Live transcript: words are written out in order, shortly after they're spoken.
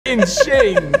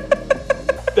insane.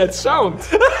 That sound.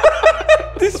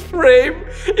 This frame,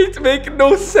 it makes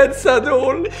no sense at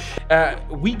all.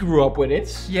 We grew up with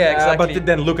it. Yeah, exactly. But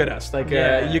then look at us. Like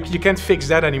you can't fix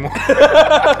that anymore.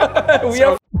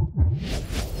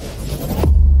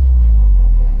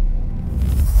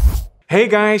 Hey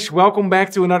guys, welcome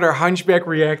back to another Hunchback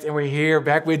React, and we're here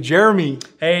back with Jeremy.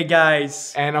 Hey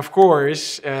guys. And of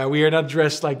course, we are not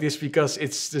dressed like this because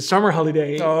it's the summer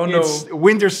holiday. Oh no. It's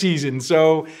winter season,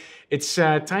 so it's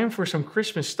time for some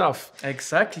Christmas stuff.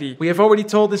 Exactly. We have already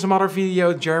told in some other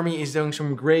video, Jeremy is doing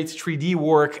some great 3D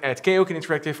work at Chaotic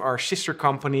Interactive, our sister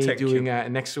company, doing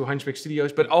next to Hunchback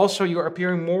Studios. But also you are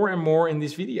appearing more and more in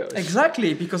these videos.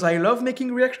 Exactly, because I love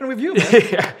making reaction with you, man.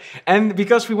 Yeah. And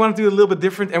because we want to do a little bit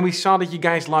different, and we saw that you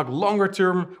guys like longer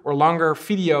term or longer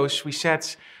videos, we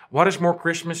said, what is more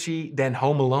Christmassy than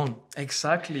Home Alone?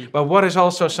 Exactly. But what is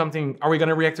also something, are we going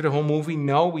to react to the whole movie?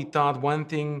 No, we thought one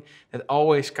thing that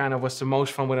always kind of was the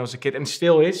most fun when I was a kid, and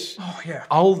still is,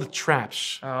 all the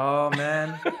traps. Oh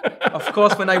man. Of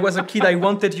course, when I was a kid, I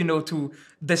wanted, to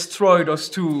destroy those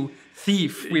two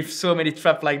thieves with so many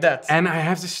traps like that. And I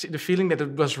have the feeling that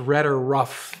it was rather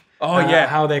rough. Oh yeah.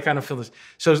 How they kind of feel this.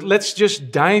 So let's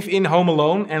just dive in Home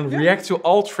Alone and react to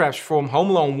all traps from Home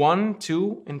Alone 1,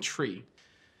 2, and 3.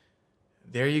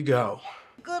 There you go.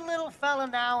 Good little fella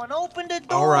now, and open the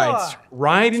door. All right,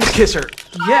 right in the kisser.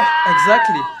 Yeah,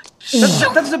 exactly.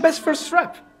 That's the best first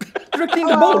trap. Directly in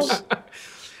the balls.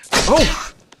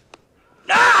 Oh!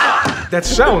 That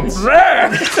sounds.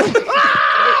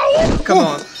 Come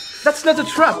on. That's not a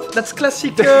trap. That's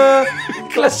classic,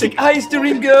 classic ice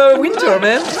during winter,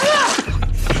 man.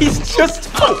 He's just.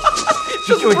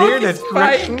 Did you hear that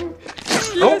cracking?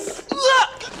 Yes.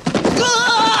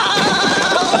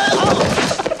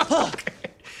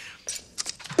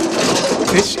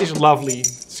 This is lovely.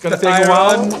 It's gonna take a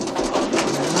while.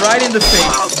 Right in the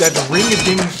face. That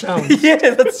ring-a-ding sound.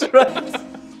 Yeah, that's right.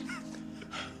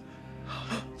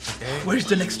 Where's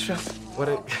the next trap?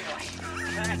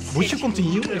 Would you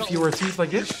continue if you were a thief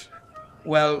like this?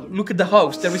 Well, look at the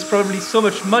house. There is probably so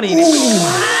much money in it.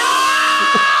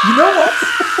 You know what?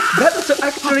 That's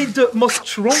actually the most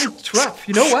strong trap.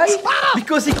 You know why?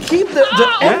 Because he keeps the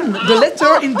N, the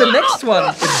letter in the next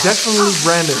one. It's definitely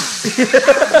branded.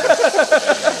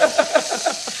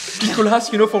 Nicolas,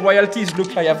 for royalties,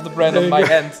 look, I have the brand on my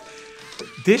hand.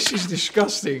 This is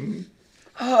disgusting.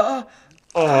 That's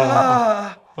he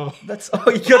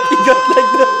got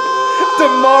like the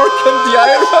mark and the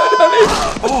iron on it.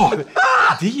 Oh,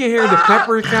 did you hear the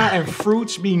paprika and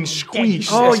fruits being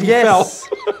squeezed as he fell?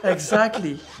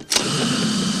 Exactly.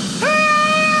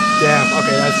 Damn,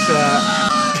 okay, that's...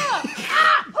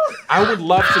 I would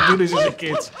love to do this as a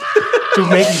kid, to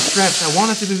make these traps. I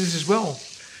wanted to do this as well.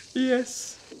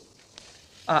 Yes.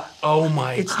 Oh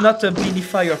my... It's not a beanie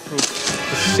fireproof.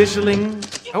 The sizzling...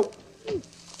 Oh.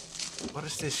 What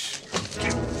is this?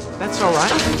 That's all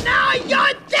right. Now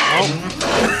you're dead!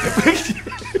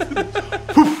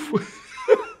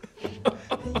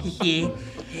 He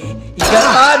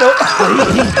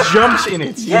jumps in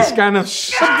it. He's kind of...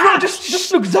 Bro,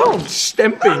 just look down.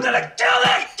 Stamping. I'm gonna kill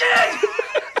that kid!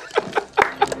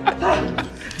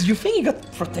 Do you think he got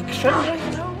protection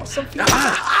right now or something?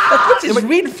 That is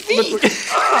real feet.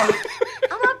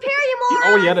 I'm up here, you moron!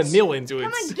 Oh, he had a nail into it.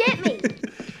 Come and get me!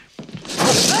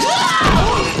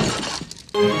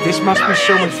 This must be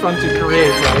so much fun to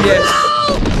create, right? Yes.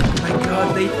 Oh my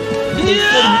god, they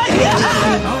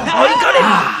Oh, he got him!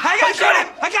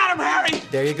 I got him, Harry!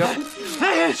 There you go.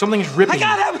 Something is ripping. I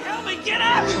got him! Help me, get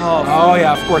up! Oh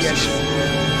yeah, of course. Yes.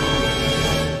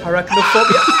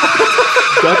 Arachnophobia.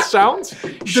 That sound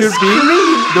should be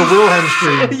the Wilhelm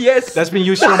scream. Yes. That's been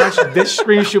used so much. This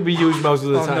scream should be used most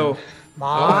of the time. No.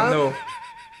 Mom?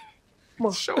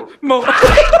 No. So, Mom.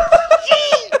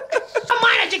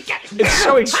 Why did you get it's so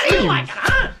How do you extreme. like it,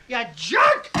 huh? You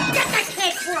jerk! Get the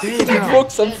kid for There me! you He go.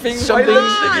 broke something.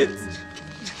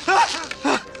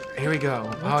 Here we go.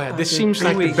 Oh yeah, this seems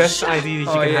like the best idea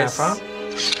that you can have, huh?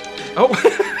 Oh.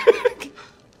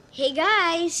 Hey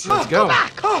guys! Let's go. Go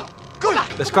back! Go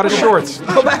back! Let's cut it short.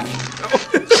 Go back.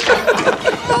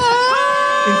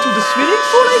 Into the swimming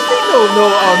pool, I think? Oh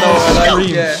no.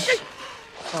 Yeah.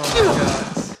 Oh my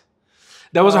god.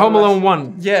 That was Home Alone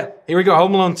 1. Yeah. Here we go,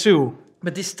 Home Alone 2.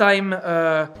 But this time,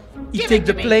 he take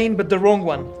the plane, but the wrong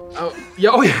one. Oh,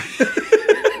 yeah. Oh, yeah.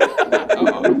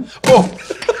 Oh,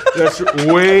 that's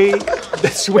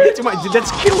way too much. That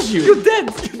kills you. You're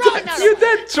dead. No. You're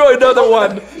dead. Try another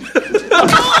one.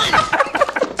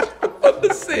 I'm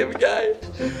the same guy.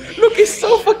 Look, he's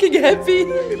so fucking happy.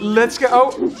 Let's go.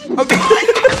 Oh, okay.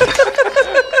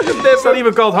 It's not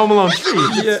even called Home Alone 3.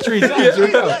 It's 3 times. Here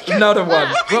we go. Another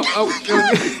one. Well,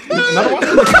 another one?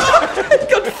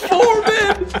 Got 4,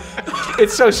 man.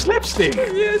 It's so slapstick.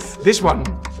 Yes. This one.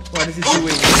 What is he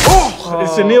doing? Oh,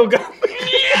 it's a nail gun.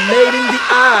 Nailed in the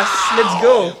ass. Let's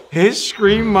go. His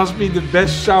scream must be the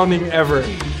best sounding ever.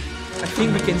 I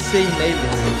think we can say he nailed it.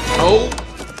 Oh,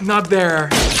 not there.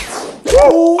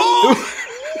 Oh.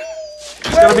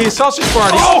 It's gonna be a sausage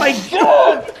party. Oh my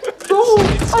god! No,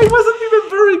 I wasn't even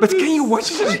very But can you watch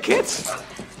this as a kid?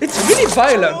 It's really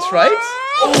violent, right?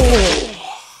 Oh!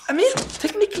 I mean,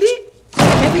 technically,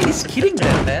 Kevin is killing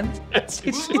them, man. It's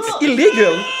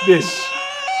illegal. This.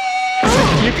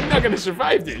 You're not gonna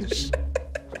survive this.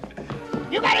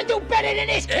 You gotta do better than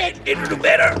this, kid. You do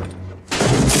better.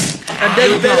 And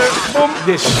then better. Boom.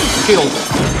 This killed.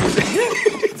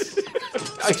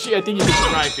 Actually, I think you can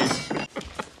survive this.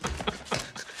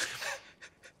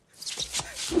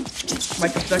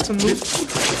 Michael Jackson move.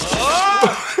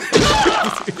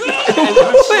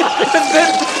 And then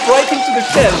right into the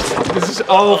shell. This is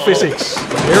all physics.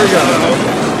 Here we go.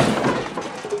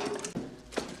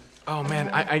 Oh man,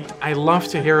 I love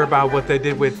to hear about what they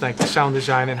did with like the sound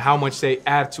design and how much they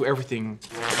add to everything.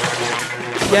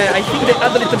 Yeah, I think they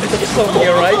add a little bit of song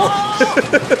here, right?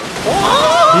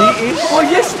 He is. Oh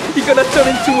yes, he's gonna turn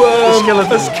into a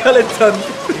skeleton.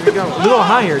 Here we go. A little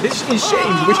higher. This is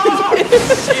insane.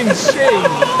 It's insane.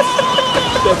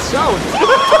 That sound.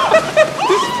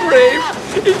 This frame,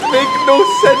 it makes no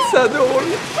sense at all.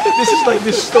 This is like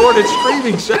distorted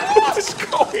screaming sound. What is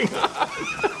going on?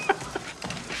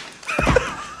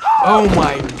 Oh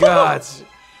my god.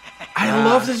 I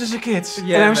loved this as a kid.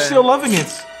 Yeah, and I'm man. still loving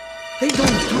it. They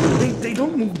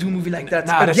don't do movie like that.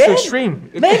 Nah, again? that's too extreme.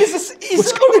 Man, it's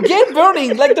again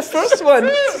burning like the first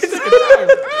one.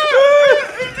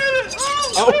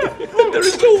 Oh, there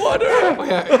is no water. oh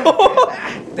yeah.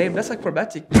 Damn, that's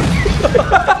acrobatic.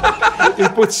 He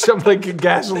put some like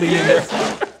gasoline in there.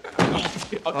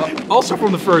 Also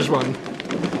from the first one.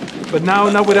 But now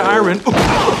with the iron.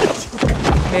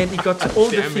 Man, he got all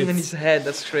the Damn thing it. in his head.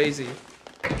 That's crazy.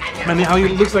 Man, how he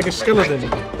looks like a skeleton.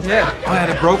 Yeah. Oh yeah,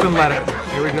 the broken ladder.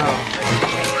 Here we go.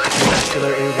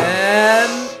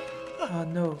 And oh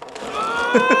no.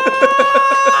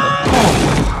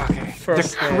 Okay.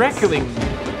 First the crackling.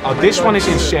 Oh, this one is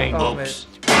insane. Oh man.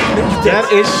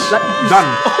 That is done.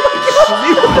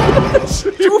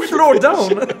 2 floor down.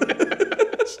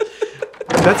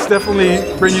 That's definitely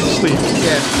bring you to sleep.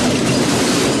 Yeah.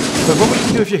 But what would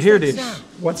you do if you hear this?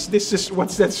 What's this?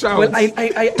 What's that sound? Well, I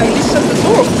listened to the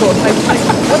door, of course.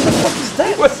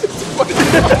 What the fuck is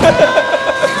that?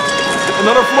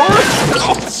 Another floor?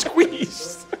 Oh,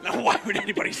 squeezed. Now, why would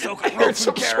anybody soak a There's rope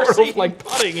some in sort kerosene? of like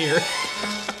pudding here.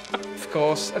 Of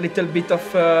course, a little bit of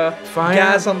Fire.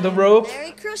 gas on the rope.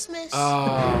 Merry Christmas.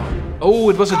 Oh,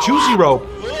 it was a juicy rope.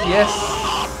 Yes.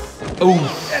 Oh,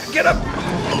 Get up. Oh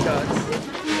my god.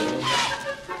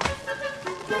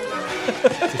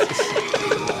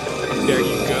 there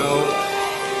you go.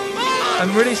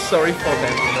 I'm really sorry for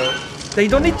them, you know. They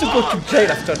don't need to go to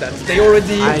jail after that. They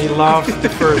already... I love the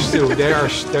first two. They're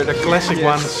the classic Yes.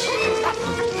 ones.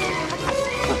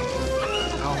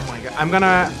 Oh my god. I'm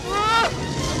gonna...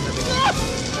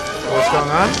 What's going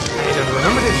on? I don't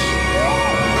remember this.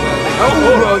 Oh,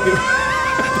 they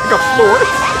got floored.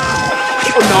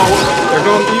 Oh no, they're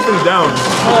going even down.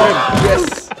 Oh,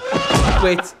 yes.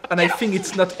 Wait, and I think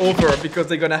it's not over because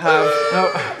they're gonna have...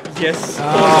 Oh. Yes. On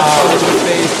the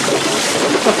face.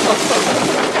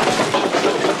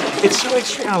 It's so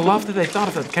extreme. I love that they thought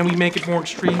of it. Can we make it more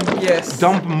extreme? Yes.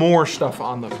 Dump more stuff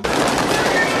on them. And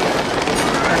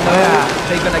now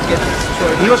they're gonna get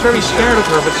destroyed. He was very scared of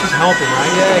her, but she's helping,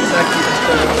 right? Yeah, exactly.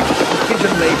 That's the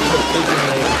pigeon lady. The pigeon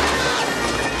lady.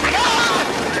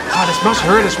 Oh, this must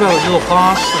hurt as well. His little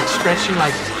paws like stretching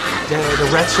like the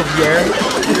rats of the air.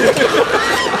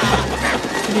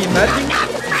 Can you imagine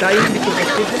dying because of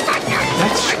pigeon?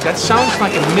 That sounds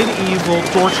like a medieval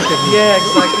torture technique. Yeah,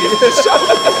 exactly.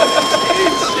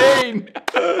 Insane.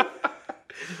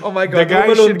 Oh my god. The guy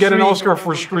Home Alone should get an 3. Oscar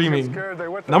for screaming.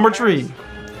 Number 3.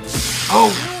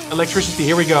 Oh, electricity.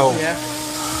 Here we go. Yeah.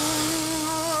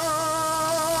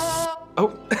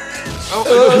 Oh.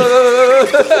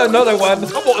 Oh. Another one.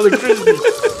 Double electricity.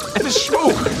 And the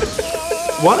smoke.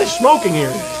 What is smoking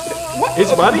here? What?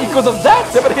 His body? Because of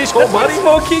that? Yeah, but his whole body?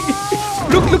 Smoking.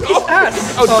 Look his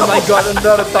ass. Oh my god,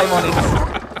 another time on it.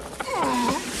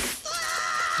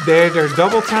 They're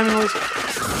double timing all this.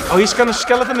 Oh, he's got a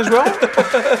skeleton as well?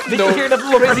 Did you hear that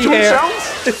little crazy cartoon hair. sound?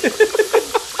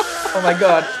 Oh my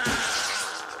god.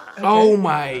 Oh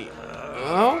my.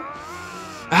 Oh.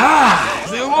 Ah!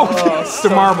 Oh, it's the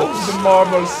marbles. The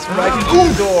marbles right into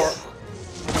the door.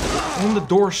 on the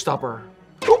door stopper.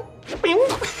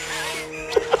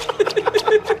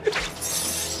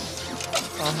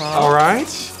 All right.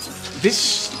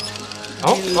 This.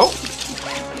 Oh.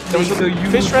 There was a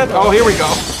fish rat. Oh, here we go.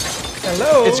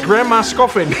 Hello. It's Grandma's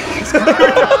coffin.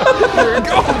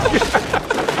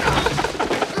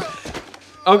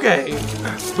 Okay,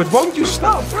 but won't you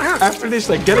stop after this?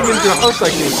 Like getting into a house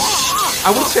like this, I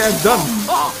would say I'm done.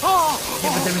 Yeah,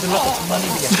 but there is a lot of money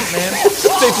behind, man.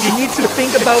 You need to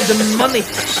think about the money.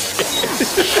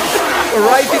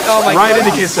 Right in, oh my Right god, in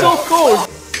the kisser. so cold.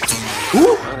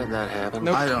 Ooh. How did that happen?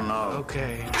 Nope. I don't know.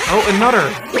 Okay. Oh, another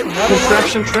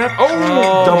contraption trap.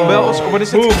 Oh, dumbbells. What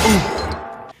is it? Ooh.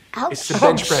 It's the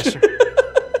bench presser.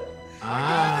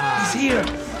 He's here.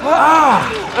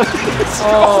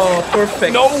 Oh,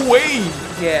 perfect. no way.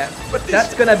 Yeah, but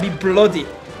that's gonna be bloody.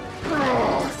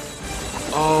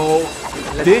 Oh,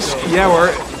 yeah,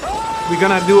 we're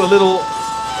gonna do a little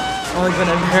we're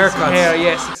gonna haircut. Hair,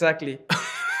 yes, exactly.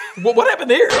 What happened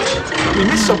there? We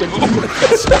missed something.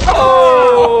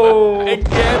 Oh,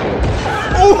 again.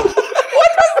 Oh,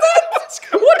 what was that?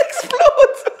 What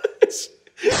exploded?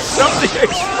 Something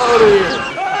exploded here.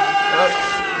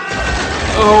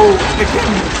 Again,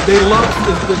 they love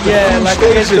the like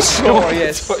against the floor,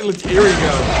 yes. Toilet, here we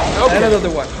go. Okay.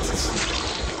 Another one.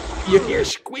 You hear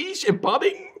squeeze and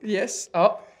podding? Yes.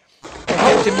 Oh.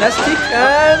 Okay, gymnastic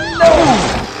and no.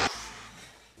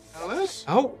 Alice?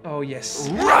 Oh. Oh yes.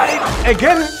 Right.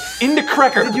 Again in the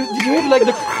cracker. Did you hear like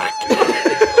the crack?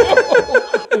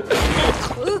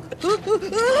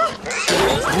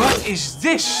 What is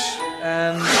this?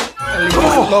 And a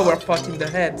little lower pot in the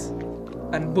head.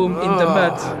 And boom, in the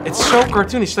mud. It's so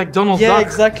cartoony. It's like Donald Yeah, Duck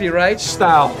exactly, right?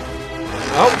 style.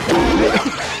 Oh.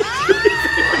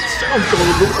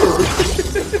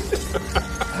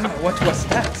 What was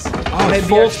that? Oh, it Maybe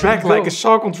falls I should back go. like a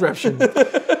saw contraption.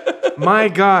 My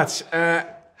God.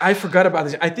 I forgot about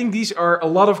this. I think these are a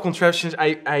lot of contraptions.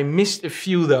 I missed a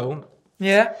few, though.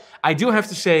 Yeah. I do have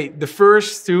to say, the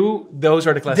first two, those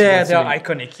are the classic ones. They're to me.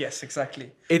 iconic, yes,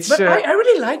 exactly. It's, but I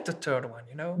really like the third one,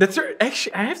 you know?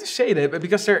 Actually, I have to say that,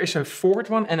 because there is a fourth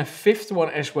one and a fifth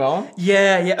one as well.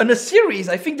 Yeah, and a series.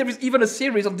 I think there is even a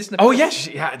series on Disney+. Oh, yes.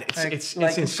 Yeah, it's like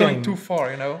insane. It's going too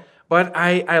far, you know? But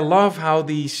I love how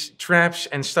these traps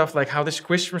and stuff, like how this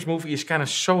Christmas movie is kind of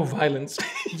so violent.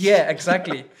 Yeah,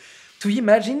 exactly. To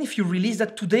imagine if you release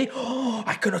that today,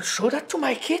 I cannot show that to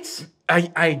my kids.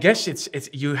 I guess it's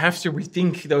you have to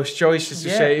rethink those choices to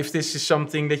say if this is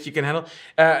something that you can handle.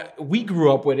 We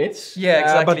grew up with it. Yeah,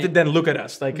 exactly. But then look at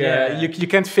us. Like you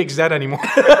can't fix that anymore.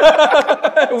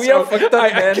 We are fucked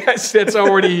up, man. I guess that's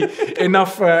already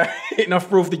enough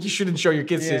proof that you shouldn't show your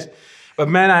kids this. But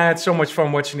man, I had so much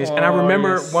fun watching this. And I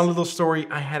remember one little story.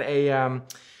 I had a...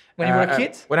 when you were a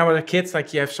kid? When I was a kid,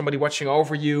 like you have somebody watching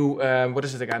over you. What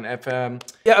is it again? A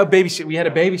babysitter. We had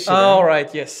a babysitter. Oh, right,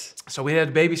 yes. So we had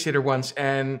a babysitter once,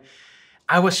 and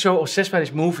I was so obsessed by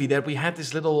this movie that we had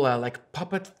this little like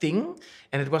puppet thing,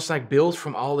 and it was like built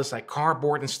from all this like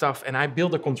cardboard and stuff. And I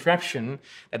built a contraption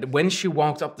that when she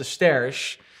walked up the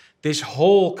stairs, this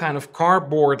whole kind of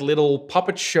cardboard little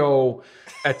puppet show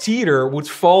theater would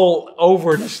fall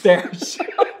over the stairs.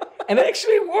 And it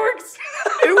actually worked.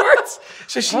 It worked.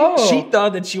 So she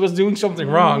thought that she was doing something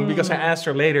wrong because I asked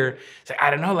her later. She's like, I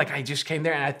don't know, like I just came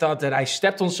there and I thought that I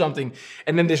stepped on something,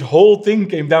 and then this whole thing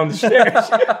came down the stairs.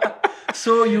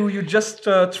 So you just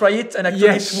try it and actually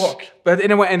it work. But in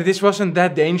a way, and this wasn't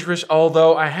that dangerous,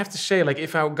 although I have to say, like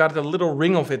if I got a little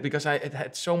ring of it, because I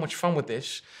had so much fun with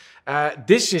this.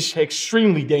 This is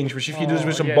extremely dangerous if you do this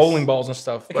with some bowling balls and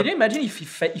stuff. Can you imagine if he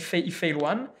fail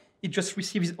one? He just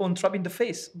received his own trap in the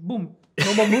face. Boom.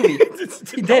 No more movie.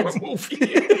 He dead.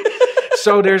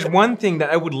 So there's one thing that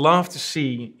I would love to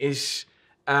see is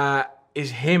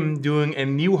him doing a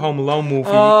new Home Alone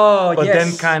movie. Oh, but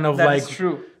then kind of like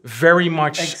very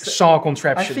much Saw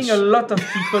contraptions. I think a lot of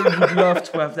people would love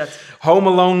to have that. Home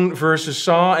Alone versus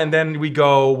Saw, and then we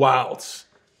go wild.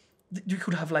 You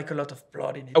could have like a lot of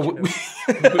blood in it.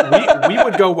 We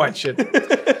would go watch it.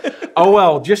 Oh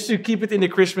well, just to keep it in the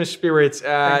Christmas spirit,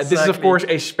 this is of course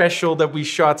a special that we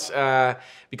shot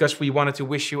because we wanted to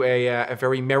wish you a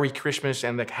very Merry Christmas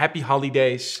and like Happy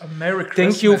Holidays. A Merry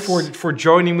Christmas. Thank you for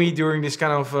joining me during this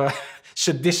kind of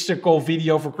sadistical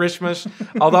video for Christmas,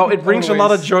 although it brings a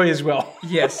lot of joy as well.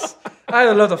 Yes, I had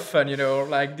a lot of fun, you know,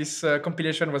 like this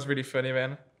compilation was really funny,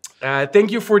 man.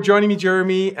 Thank you for joining me,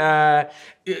 Jérémy.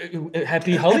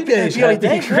 Happy holidays.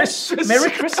 Happy Christmas.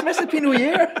 Merry Christmas. Happy New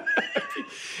Year.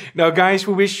 Now, guys,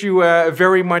 we wish you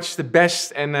very much the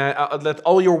best, and let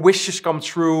all your wishes come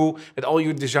true, that all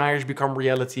your desires become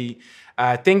reality.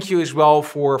 Thank you as well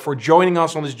for joining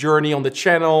us on this journey on the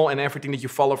channel and everything that you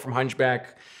follow from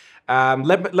Hunchback.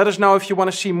 Let us know if you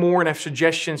want to see more and have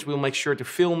suggestions. We'll make sure to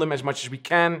film them as much as we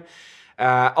can.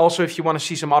 Also, if you want to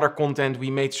see some other content,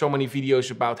 we made so many videos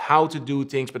about how to do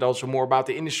things, but also more about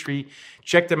the industry.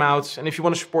 Check them out. And if you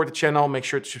want to support the channel, make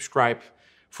sure to subscribe.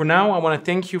 For now, I want to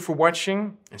thank you for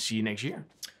watching and see you next year.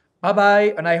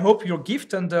 Bye-bye, and I hope your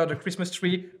gift under the Christmas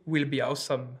tree will be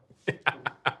awesome.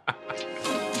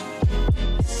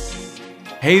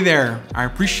 Hey there, I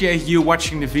appreciate you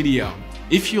watching the video.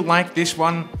 If you like this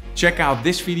one, check out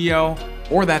this video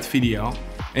or that video.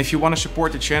 And if you want to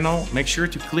support the channel, make sure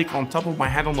to click on top of my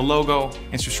head on the logo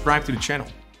and subscribe to the channel.